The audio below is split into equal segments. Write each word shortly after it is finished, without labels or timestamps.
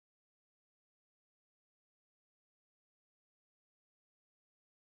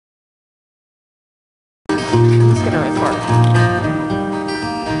gonna record.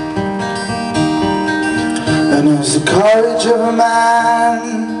 And as the courage of a man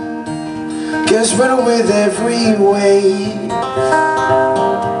gets riddled with every weight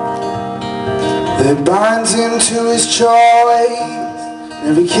that binds him to his choice,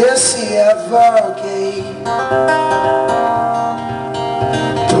 every kiss he ever gave.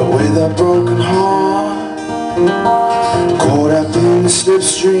 But with a broken heart, caught up in the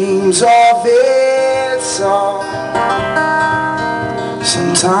slipstreams of its song,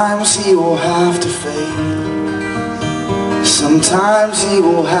 sometimes he will have to fade, sometimes he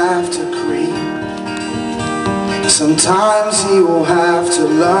will have to creep, sometimes he will have to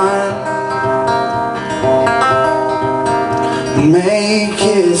learn and make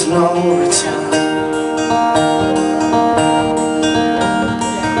his no return.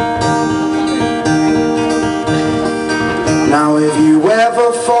 Now if you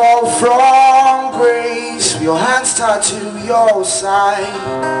ever fall from grace, with your hands tied to your side,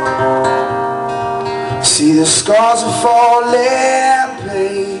 see the scars of falling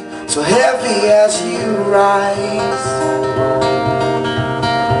pain so heavy as you rise,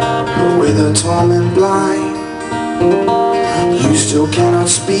 but with a torment blind, you still cannot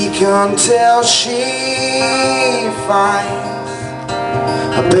speak until she finds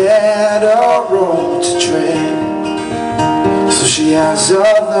a better road to tread. So she has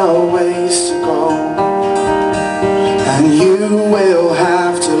other ways to go, and you will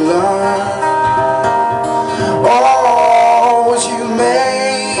have to learn. Oh, as you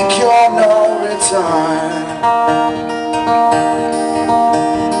make your no return.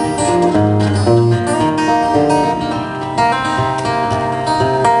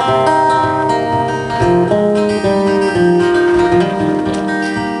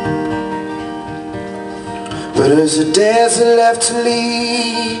 But as the days are left to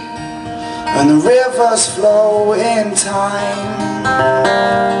lead and the rivers flow in time,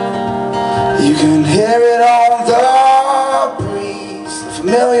 you can hear it on the breeze, the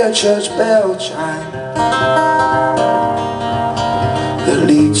familiar church bell chime that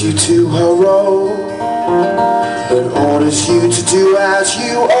leads you to her road, that orders you to do as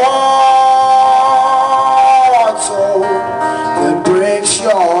you are told, that breaks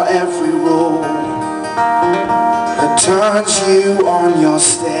your every rule, that turns you on your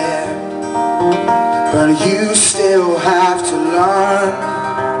step, but you still have to learn.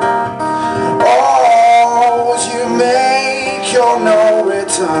 Oh, as you make your no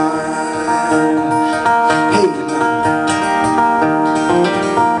return. Hey,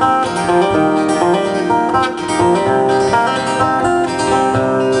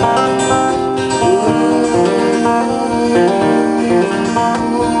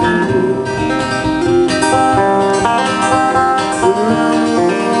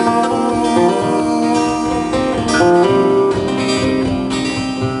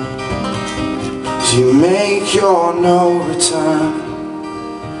 you make your no return,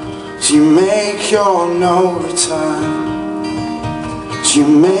 you make your no return, you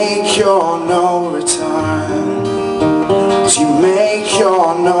make your no return, you make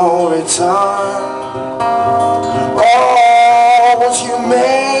your no return. Oh, you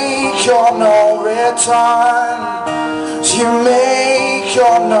make your no return, you make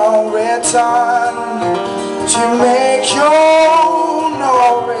your no return, you make your no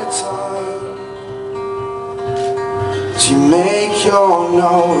return, you make your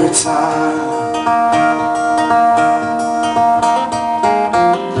no return.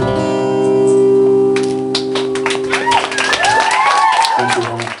 Thank you.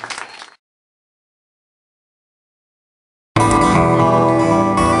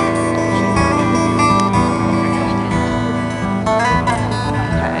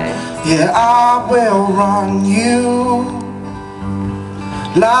 Yeah, I will run you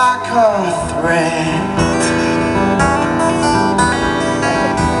like a thread,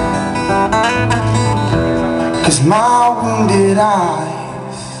 'cause my wounded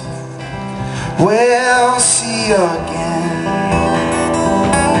eyes will see again.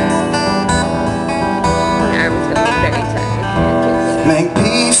 Make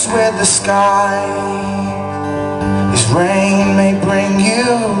peace with the sky. This rain may bring you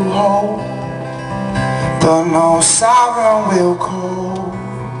hope, but no sorrow will cope.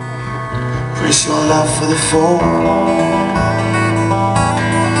 Brace your love for the fall.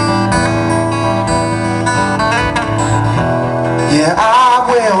 Yeah, I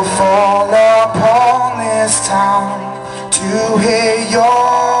will fall upon this town to hear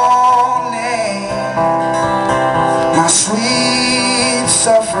your name, my sweet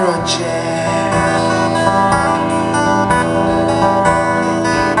suffragette.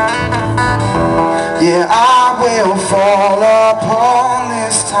 Yeah, I will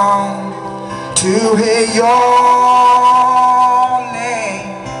hear your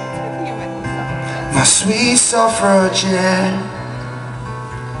name, my sweet suffragette,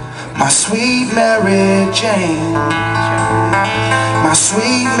 my sweet Mary Jane, my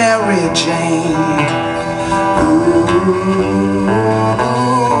sweet Mary Jane.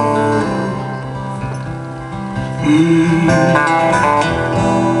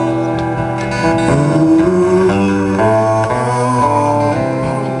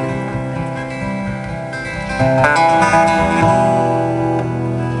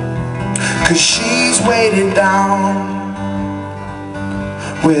 Cause she's weighted down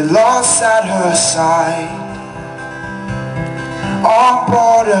with loss at her side on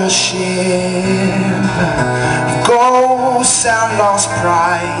board a ship, ghosts and lost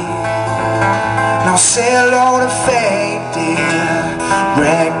pride. Now sail low to fate, dear,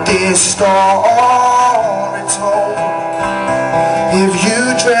 wreck this story told. If you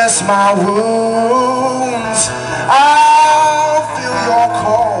dress my wounds, I'll feel your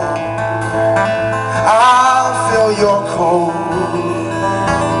cold, I'll feel your cold.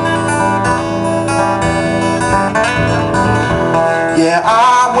 Yeah,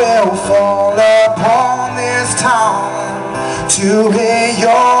 I will fall upon this town to hear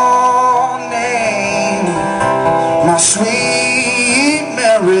your name, my sweet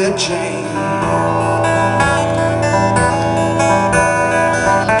Mary Jane.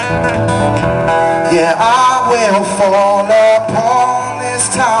 Yeah, I will fall upon this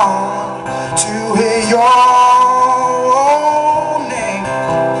town to hear your name,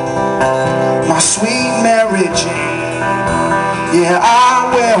 my sweet Mary Jane. Yeah,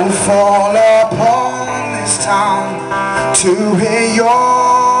 I will fall upon this town to hear your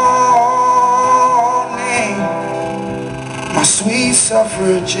name, my sweet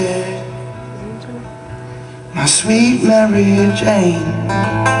suffragette, my sweet Mary Jane,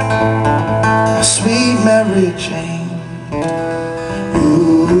 my sweet Mary Jane.